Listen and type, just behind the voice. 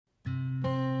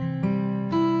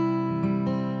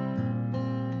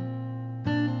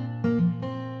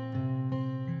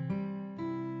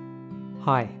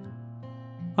Hi,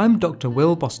 I'm Dr.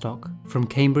 Will Bostock from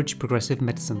Cambridge Progressive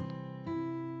Medicine.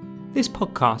 This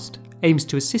podcast aims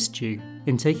to assist you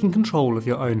in taking control of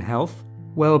your own health,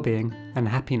 well-being and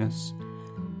happiness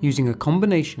using a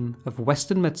combination of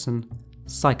Western medicine,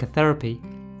 psychotherapy,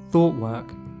 thought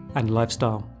work and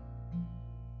lifestyle.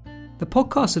 The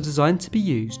podcasts are designed to be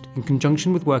used in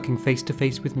conjunction with working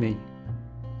face-to-face with me,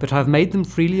 but I've made them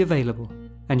freely available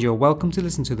and you're welcome to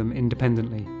listen to them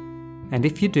independently. And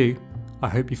if you do, I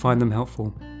hope you find them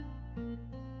helpful.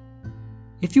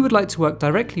 If you would like to work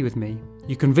directly with me,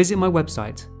 you can visit my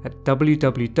website at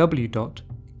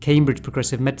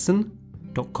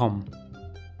www.cambridgeprogressivemedicine.com.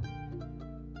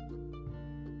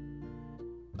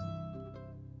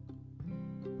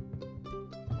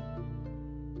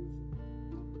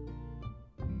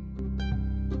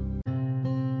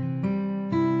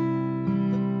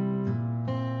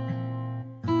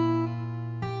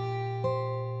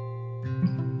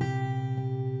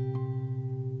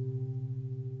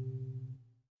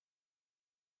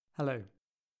 Hello,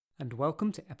 and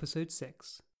welcome to episode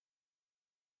 6.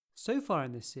 So far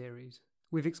in this series,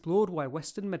 we've explored why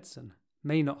Western medicine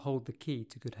may not hold the key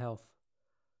to good health,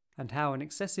 and how an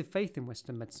excessive faith in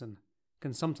Western medicine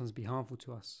can sometimes be harmful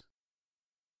to us.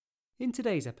 In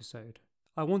today's episode,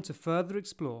 I want to further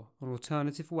explore an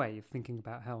alternative way of thinking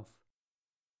about health.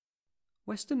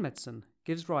 Western medicine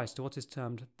gives rise to what is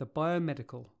termed the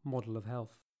biomedical model of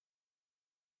health.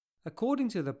 According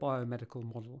to the biomedical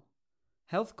model,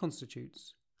 health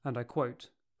constitutes, and I quote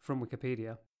from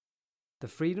Wikipedia, the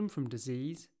freedom from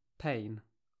disease, pain,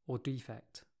 or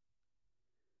defect.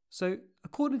 So,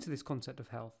 according to this concept of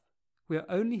health, we are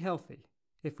only healthy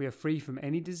if we are free from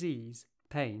any disease,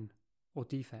 pain, or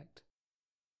defect.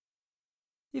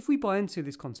 If we buy into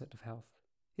this concept of health,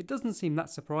 it doesn't seem that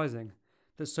surprising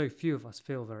that so few of us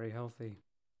feel very healthy.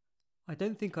 I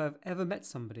don't think I have ever met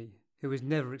somebody who has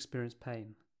never experienced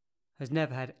pain, has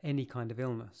never had any kind of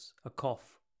illness, a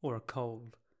cough or a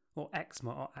cold, or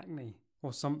eczema or acne,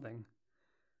 or something.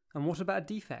 And what about a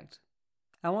defect?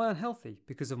 Am I unhealthy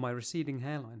because of my receding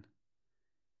hairline?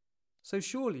 So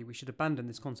surely we should abandon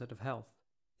this concept of health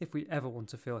if we ever want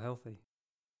to feel healthy.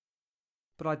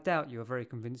 But I doubt you are very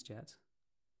convinced yet.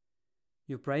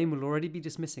 Your brain will already be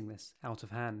dismissing this out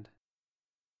of hand.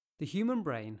 The human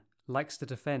brain likes to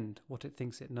defend what it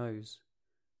thinks it knows.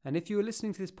 And if you are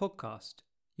listening to this podcast,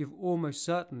 you've almost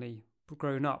certainly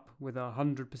grown up with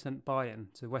 100% buy-in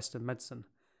to Western medicine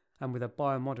and with a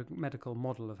biomedical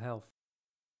model of health.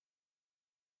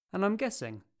 And I'm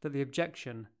guessing that the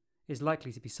objection is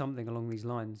likely to be something along these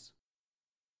lines.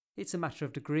 It's a matter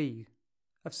of degree,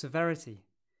 of severity.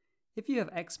 If you have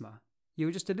eczema, you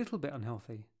are just a little bit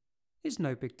unhealthy. It's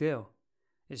no big deal.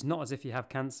 It's not as if you have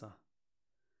cancer.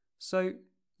 So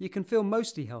you can feel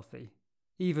mostly healthy,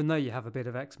 even though you have a bit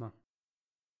of eczema.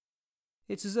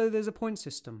 It's as though there's a point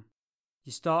system.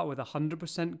 You start with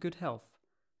 100% good health,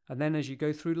 and then as you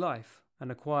go through life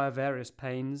and acquire various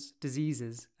pains,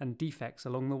 diseases, and defects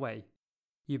along the way,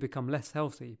 you become less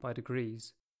healthy by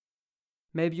degrees.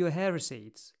 Maybe your hair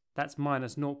recedes, that's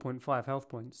minus 0.5 health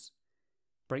points.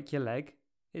 Break your leg,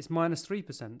 it's minus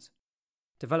 3%.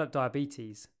 Develop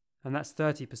diabetes, and that's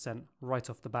 30% right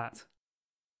off the bat.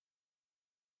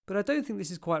 But I don't think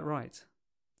this is quite right,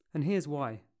 and here's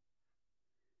why.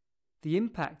 The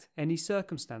impact any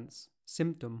circumstance,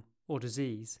 symptom, or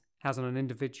disease has on an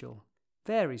individual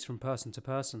varies from person to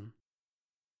person.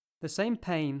 The same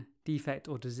pain, defect,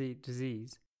 or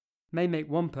disease may make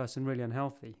one person really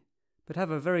unhealthy, but have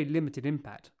a very limited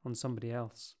impact on somebody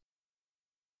else.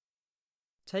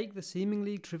 Take the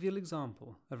seemingly trivial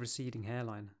example of receding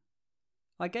hairline.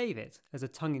 I gave it as a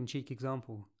tongue-in-cheek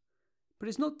example, but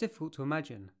it's not difficult to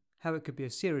imagine how it could be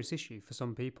a serious issue for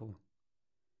some people.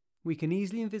 We can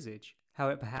easily envisage how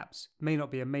it perhaps may not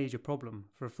be a major problem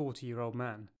for a 40-year-old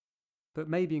man, but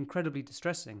may be incredibly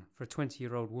distressing for a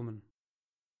 20-year-old woman.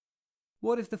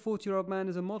 What if the 40-year-old man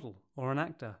is a model or an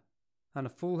actor, and a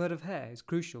full head of hair is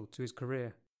crucial to his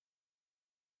career?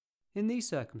 In these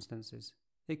circumstances,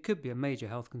 it could be a major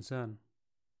health concern.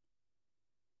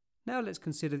 Now let's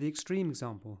consider the extreme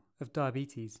example of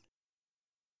diabetes.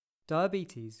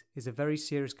 Diabetes is a very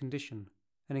serious condition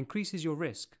and increases your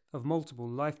risk of multiple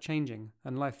life-changing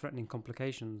and life-threatening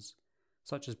complications,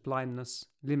 such as blindness,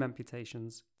 limb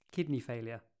amputations, kidney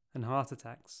failure, and heart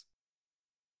attacks.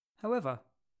 However,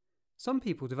 some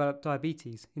people develop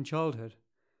diabetes in childhood,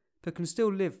 but can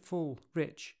still live full,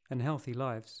 rich, and healthy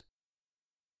lives.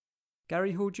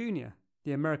 Gary Hall Jr.,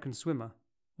 the American swimmer,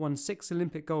 won 6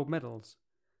 Olympic gold medals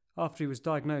after he was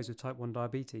diagnosed with type 1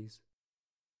 diabetes.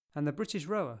 And the British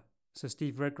rower, Sir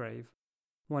Steve Redgrave,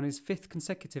 won his 5th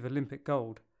consecutive Olympic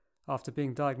gold after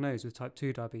being diagnosed with type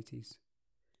 2 diabetes.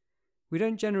 We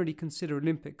don't generally consider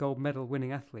Olympic gold medal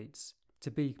winning athletes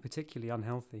to be particularly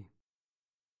unhealthy.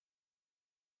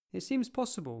 It seems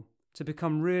possible to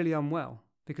become really unwell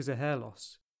because of hair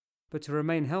loss, but to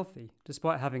remain healthy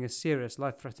despite having a serious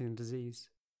life-threatening disease.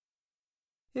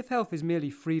 If health is merely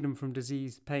freedom from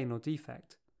disease, pain or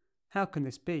defect, how can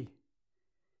this be?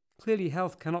 Clearly,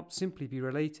 health cannot simply be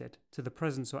related to the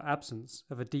presence or absence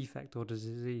of a defect or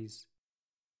disease.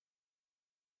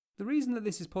 The reason that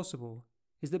this is possible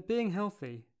is that being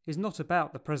healthy is not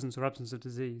about the presence or absence of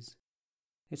disease.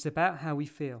 It's about how we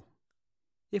feel.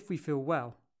 If we feel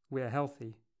well, we are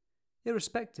healthy,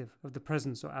 irrespective of the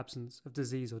presence or absence of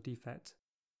disease or defect.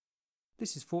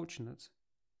 This is fortunate,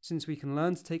 since we can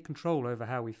learn to take control over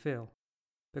how we feel,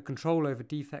 but control over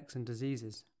defects and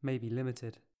diseases may be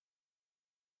limited.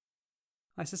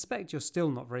 I suspect you're still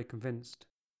not very convinced.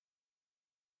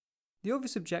 The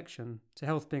obvious objection to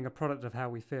health being a product of how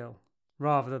we feel,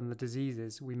 rather than the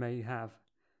diseases we may have,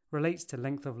 relates to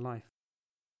length of life.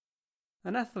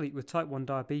 An athlete with type 1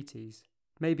 diabetes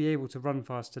may be able to run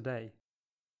fast today,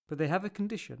 but they have a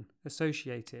condition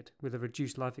associated with a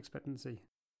reduced life expectancy,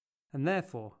 and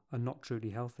therefore are not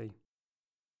truly healthy.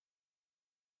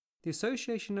 The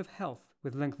association of health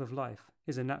with length of life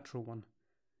is a natural one,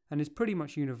 and is pretty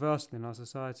much universal in our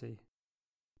society,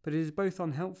 but it is both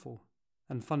unhelpful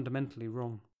and fundamentally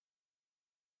wrong.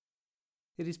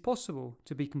 It is possible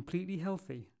to be completely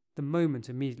healthy the moment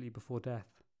immediately before death,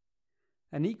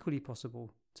 and equally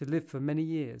possible to live for many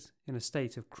years in a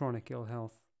state of chronic ill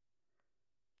health.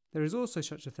 There is also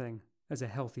such a thing as a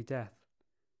healthy death,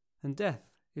 and death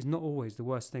is not always the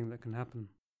worst thing that can happen.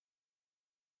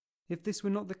 If this were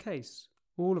not the case,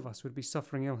 all of us would be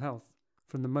suffering ill health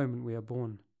from the moment we are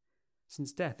born,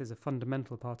 since death is a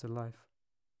fundamental part of life.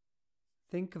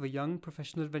 Think of a young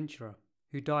professional adventurer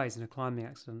who dies in a climbing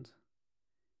accident.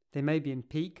 They may be in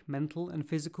peak mental and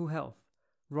physical health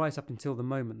right up until the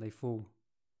moment they fall.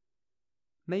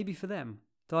 Maybe for them,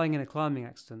 dying in a climbing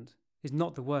accident is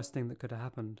not the worst thing that could have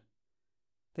happened.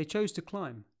 They chose to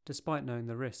climb despite knowing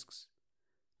the risks.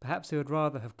 Perhaps they would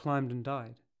rather have climbed and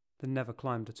died than never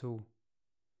climbed at all.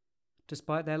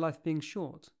 Despite their life being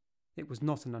short, it was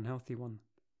not an unhealthy one.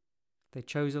 They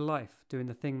chose a life doing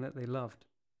the thing that they loved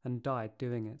and died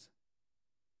doing it.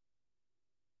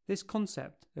 This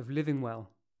concept of living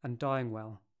well and dying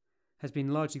well has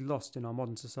been largely lost in our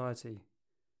modern society,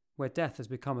 where death has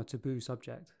become a taboo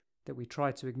subject that we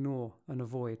try to ignore and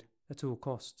avoid at all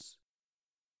costs.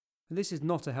 But this is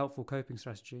not a helpful coping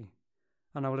strategy,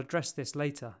 and I will address this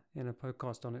later in a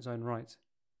podcast on its own right.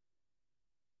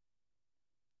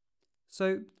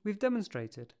 So, we've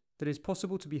demonstrated that it is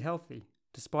possible to be healthy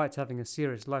despite having a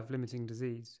serious life-limiting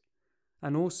disease,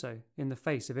 and also in the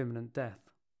face of imminent death.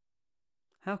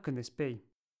 How can this be?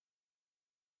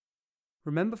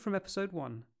 Remember from episode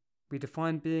 1, we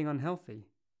defined being unhealthy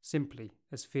simply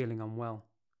as feeling unwell.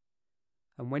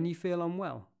 And when you feel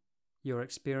unwell, you're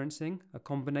experiencing a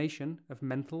combination of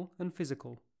mental and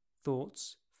physical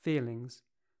thoughts, feelings,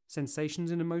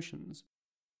 sensations and emotions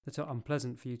that are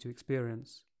unpleasant for you to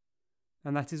experience.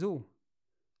 And that is all.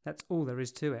 That's all there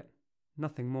is to it.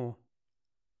 Nothing more.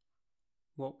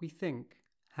 What we think,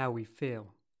 how we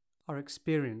feel, our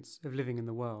experience of living in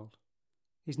the world,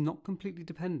 is not completely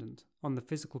dependent on the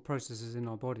physical processes in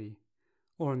our body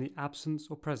or on the absence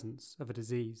or presence of a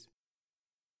disease.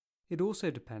 It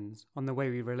also depends on the way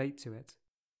we relate to it,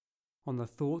 on the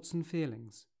thoughts and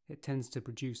feelings it tends to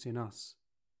produce in us.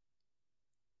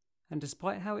 And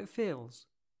despite how it feels,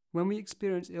 when we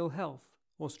experience ill health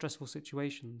or stressful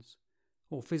situations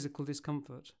or physical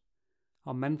discomfort,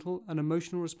 our mental and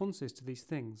emotional responses to these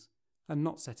things are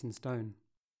not set in stone.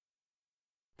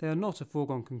 They are not a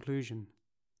foregone conclusion.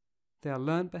 They are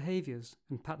learnt behaviours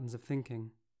and patterns of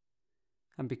thinking.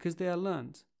 And because they are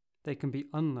learnt, they can be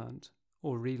unlearnt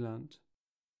or relearnt.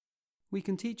 We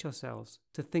can teach ourselves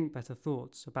to think better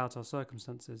thoughts about our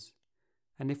circumstances,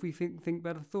 and if we think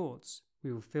better thoughts,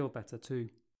 we will feel better too.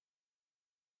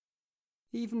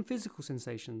 Even physical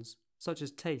sensations, such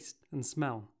as taste and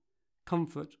smell,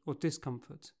 comfort or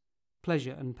discomfort,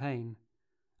 pleasure and pain,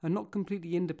 are not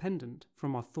completely independent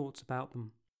from our thoughts about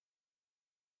them.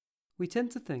 We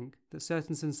tend to think that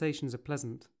certain sensations are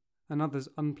pleasant and others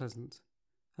unpleasant,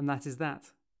 and that is that.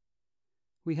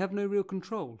 We have no real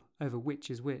control over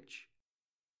which is which.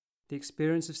 The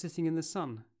experience of sitting in the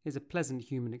sun is a pleasant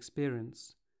human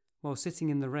experience, while sitting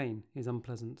in the rain is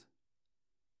unpleasant.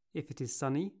 If it is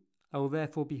sunny, I will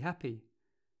therefore be happy,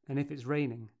 and if it's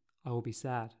raining, I will be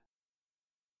sad.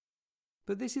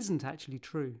 But this isn't actually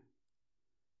true.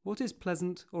 What is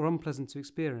pleasant or unpleasant to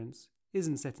experience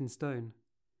isn't set in stone.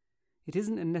 It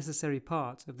isn't a necessary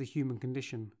part of the human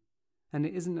condition, and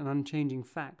it isn't an unchanging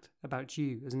fact about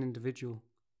you as an individual.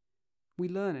 We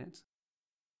learn it.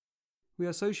 We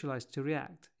are socialized to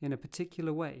react in a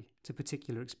particular way to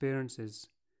particular experiences.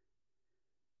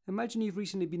 Imagine you've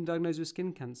recently been diagnosed with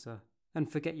skin cancer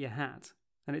and forget your hat,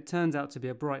 and it turns out to be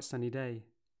a bright sunny day.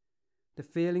 The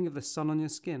feeling of the sun on your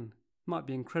skin might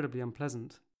be incredibly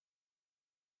unpleasant.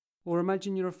 Or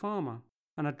imagine you're a farmer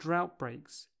and a drought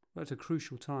breaks at a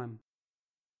crucial time.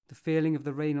 The feeling of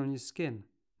the rain on your skin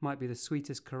might be the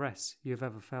sweetest caress you have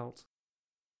ever felt.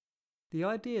 The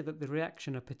idea that the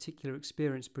reaction a particular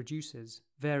experience produces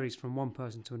varies from one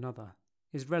person to another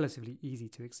is relatively easy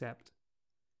to accept.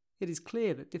 It is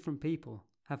clear that different people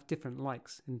have different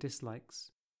likes and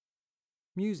dislikes.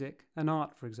 Music and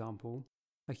art, for example,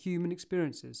 are human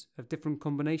experiences of different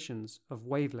combinations of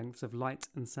wavelengths of light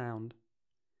and sound.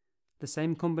 The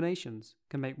same combinations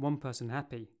can make one person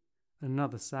happy and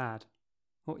another sad,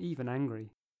 or even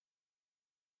angry.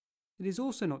 It is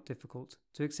also not difficult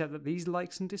to accept that these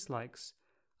likes and dislikes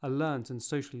are learnt and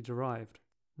socially derived,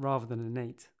 rather than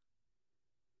innate.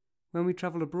 When we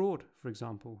travel abroad, for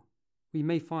example, we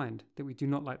may find that we do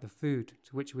not like the food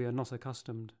to which we are not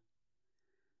accustomed,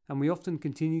 and we often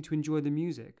continue to enjoy the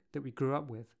music that we grew up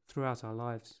with throughout our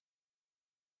lives.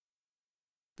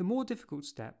 The more difficult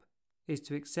step is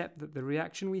to accept that the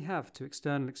reaction we have to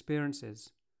external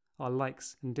experiences, our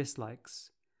likes and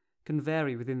dislikes, can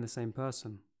vary within the same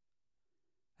person.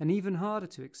 And even harder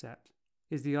to accept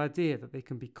is the idea that they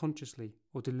can be consciously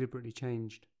or deliberately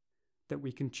changed, that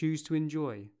we can choose to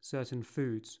enjoy certain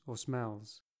foods or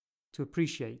smells, to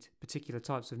appreciate particular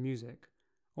types of music,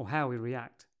 or how we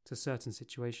react to certain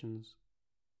situations.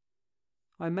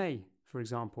 I may, for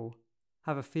example,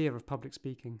 have a fear of public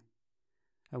speaking,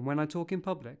 and when I talk in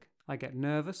public, I get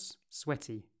nervous,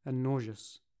 sweaty, and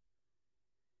nauseous.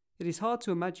 It is hard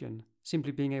to imagine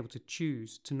simply being able to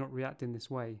choose to not react in this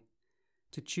way,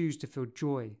 to choose to feel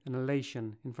joy and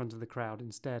elation in front of the crowd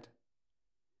instead.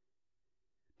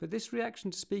 But this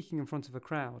reaction to speaking in front of a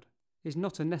crowd is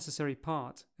not a necessary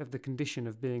part of the condition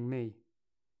of being me.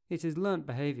 It is learnt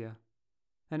behaviour,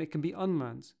 and it can be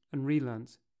unlearnt and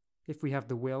relearnt if we have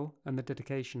the will and the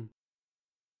dedication.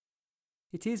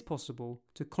 It is possible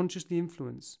to consciously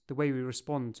influence the way we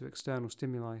respond to external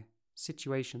stimuli,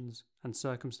 situations, and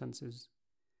circumstances,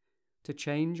 to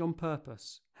change on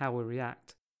purpose how we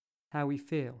react, how we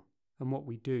feel, and what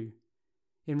we do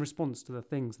in response to the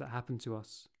things that happen to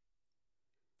us.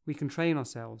 We can train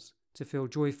ourselves to feel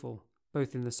joyful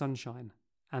both in the sunshine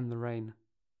and the rain.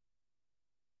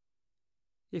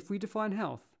 If we define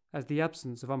health as the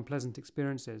absence of unpleasant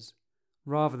experiences,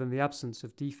 rather than the absence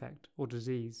of defect or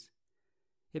disease,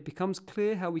 it becomes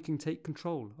clear how we can take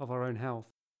control of our own health.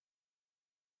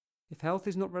 If health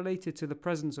is not related to the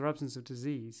presence or absence of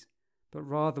disease, but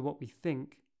rather what we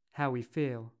think, how we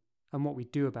feel, and what we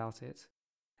do about it,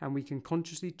 and we can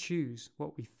consciously choose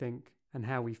what we think and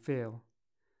how we feel,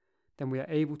 then we are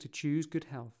able to choose good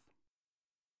health.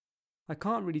 I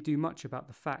can't really do much about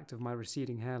the fact of my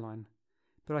receding hairline,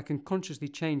 but I can consciously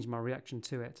change my reaction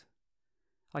to it.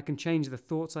 I can change the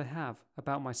thoughts I have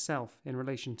about myself in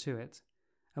relation to it,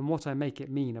 and what I make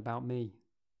it mean about me.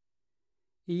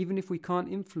 Even if we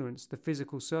can't influence the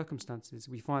physical circumstances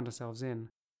we find ourselves in,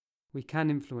 we can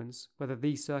influence whether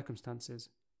these circumstances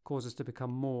cause us to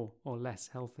become more or less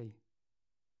healthy.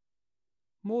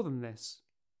 More than this,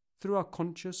 through our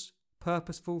conscious,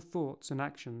 purposeful thoughts and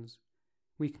actions,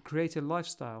 we can create a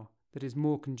lifestyle that is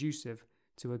more conducive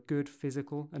to a good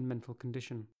physical and mental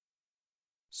condition.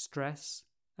 Stress,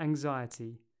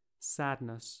 anxiety,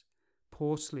 sadness,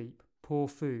 poor sleep, poor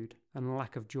food, and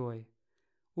lack of joy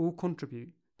all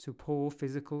contribute to poor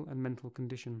physical and mental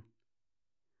condition.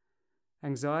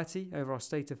 Anxiety over our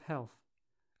state of health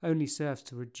only serves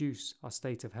to reduce our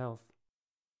state of health.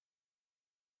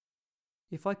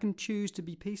 If I can choose to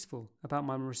be peaceful about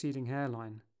my receding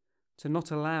hairline, to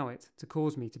not allow it to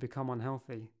cause me to become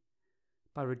unhealthy,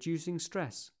 by reducing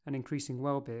stress and increasing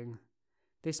well-being,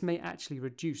 this may actually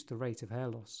reduce the rate of hair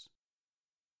loss.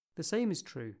 The same is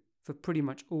true for pretty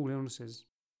much all illnesses.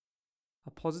 A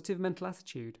positive mental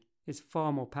attitude is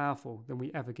far more powerful than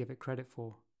we ever give it credit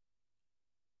for.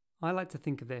 I like to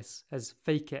think of this as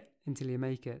fake it until you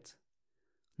make it.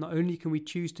 Not only can we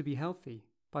choose to be healthy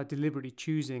by deliberately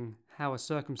choosing how a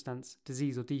circumstance,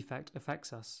 disease or defect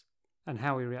affects us, and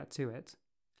how we react to it,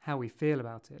 how we feel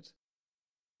about it.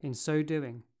 In so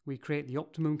doing, we create the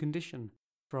optimum condition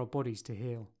for our bodies to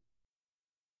heal.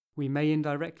 We may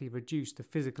indirectly reduce the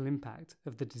physical impact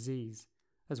of the disease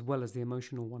as well as the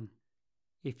emotional one.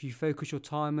 If you focus your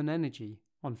time and energy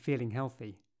on feeling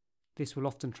healthy, this will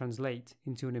often translate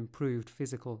into an improved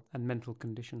physical and mental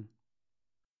condition.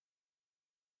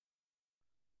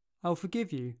 I'll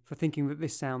forgive you for thinking that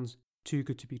this sounds too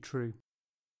good to be true,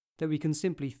 that we can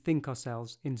simply think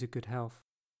ourselves into good health.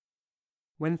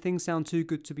 When things sound too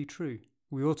good to be true,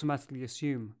 we automatically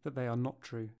assume that they are not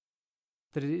true,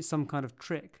 that it is some kind of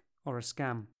trick or a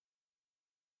scam.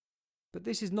 But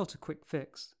this is not a quick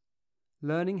fix.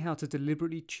 Learning how to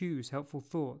deliberately choose helpful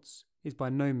thoughts is by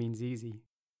no means easy.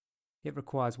 It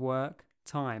requires work,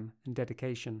 time, and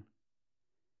dedication.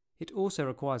 It also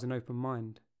requires an open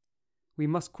mind. We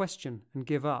must question and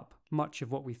give up much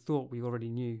of what we thought we already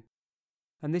knew.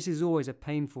 And this is always a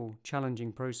painful,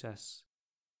 challenging process.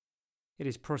 It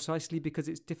is precisely because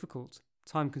it's difficult,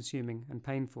 time-consuming, and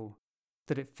painful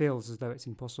that it feels as though it's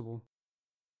impossible.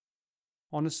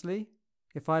 Honestly,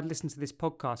 if I had listened to this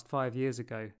podcast 5 years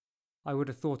ago, I would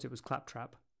have thought it was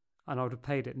claptrap, and I would have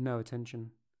paid it no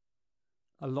attention.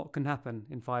 A lot can happen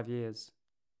in 5 years.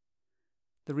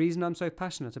 The reason I'm so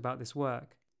passionate about this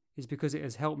work is because it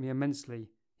has helped me immensely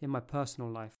in my personal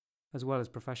life as well as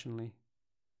professionally.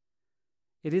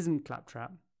 It isn't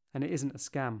claptrap, and it isn't a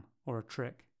scam or a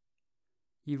trick.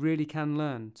 You really can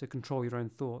learn to control your own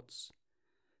thoughts.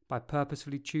 By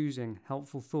purposefully choosing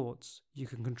helpful thoughts, you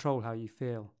can control how you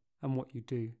feel and what you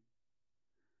do.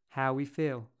 How we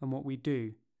feel and what we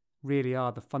do really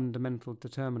are the fundamental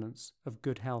determinants of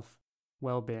good health,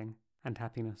 well-being, and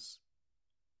happiness.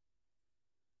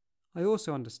 I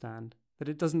also understand that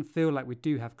it doesn't feel like we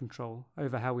do have control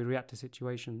over how we react to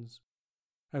situations,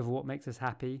 over what makes us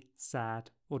happy, sad,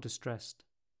 or distressed.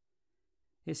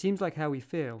 It seems like how we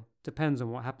feel depends on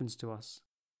what happens to us,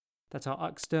 that our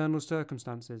external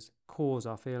circumstances cause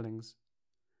our feelings,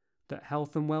 that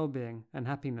health and well-being and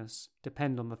happiness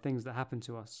depend on the things that happen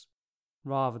to us,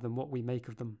 rather than what we make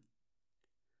of them,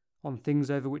 on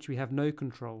things over which we have no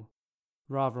control,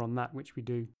 rather on that which we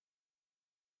do.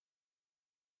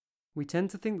 We tend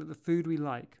to think that the food we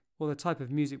like, or the type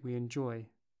of music we enjoy,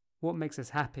 what makes us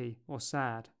happy or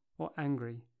sad or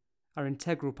angry, are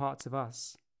integral parts of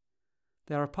us.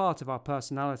 They are a part of our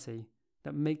personality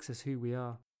that makes us who we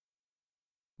are.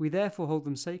 We therefore hold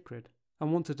them sacred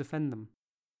and want to defend them.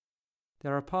 They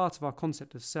are a part of our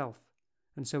concept of self,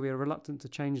 and so we are reluctant to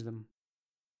change them.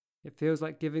 It feels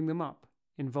like giving them up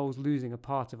involves losing a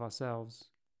part of ourselves.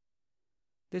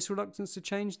 This reluctance to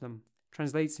change them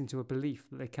translates into a belief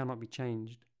that they cannot be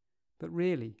changed, but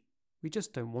really, we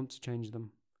just don't want to change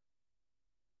them.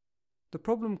 The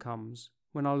problem comes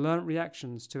when our learnt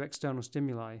reactions to external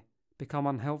stimuli become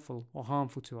unhelpful or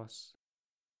harmful to us.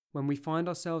 When we find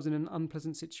ourselves in an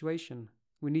unpleasant situation,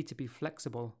 we need to be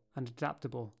flexible and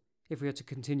adaptable if we are to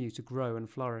continue to grow and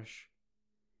flourish.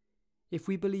 If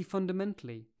we believe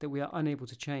fundamentally that we are unable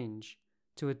to change,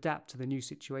 to adapt to the new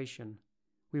situation,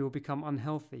 we will become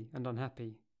unhealthy and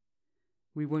unhappy.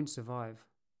 We won't survive.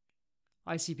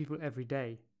 I see people every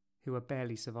day who are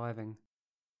barely surviving.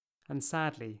 And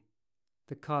sadly,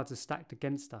 the cards are stacked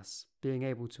against us being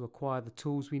able to acquire the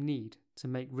tools we need to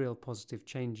make real positive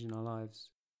change in our lives.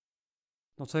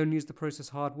 Not only is the process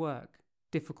hard work,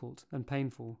 difficult and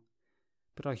painful,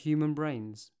 but our human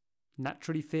brains,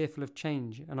 naturally fearful of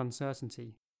change and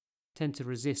uncertainty, tend to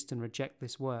resist and reject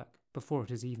this work before it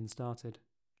has even started.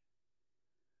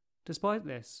 Despite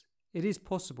this, it is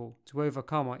possible to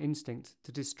overcome our instinct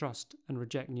to distrust and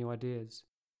reject new ideas,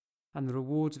 and the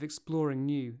rewards of exploring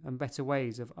new and better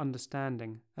ways of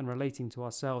understanding and relating to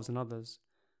ourselves and others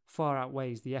far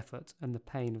outweighs the effort and the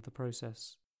pain of the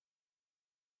process.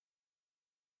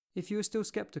 If you are still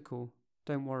skeptical,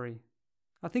 don't worry.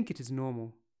 I think it is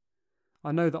normal.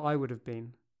 I know that I would have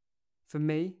been. For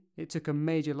me, it took a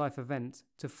major life event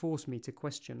to force me to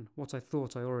question what I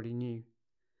thought I already knew,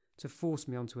 to force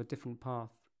me onto a different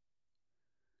path.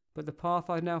 But the path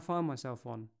I now find myself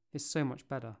on is so much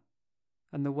better,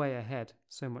 and the way ahead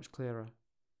so much clearer.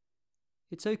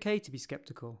 It's okay to be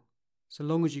skeptical, so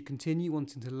long as you continue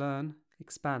wanting to learn,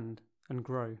 expand, and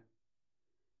grow.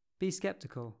 Be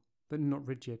skeptical, but not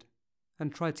rigid,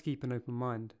 and try to keep an open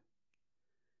mind.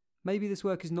 Maybe this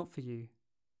work is not for you.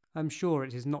 I'm sure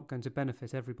it is not going to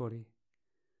benefit everybody.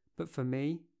 But for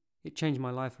me, it changed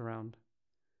my life around.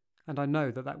 And I know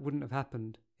that that wouldn't have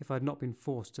happened if I had not been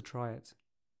forced to try it.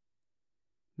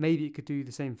 Maybe it could do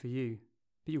the same for you,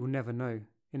 but you will never know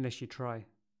unless you try.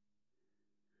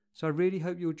 So I really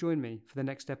hope you'll join me for the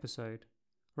next episode,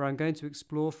 where I'm going to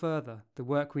explore further the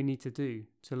work we need to do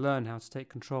to learn how to take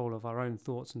control of our own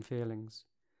thoughts and feelings,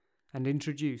 and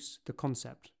introduce the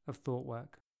concept of thought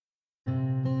work.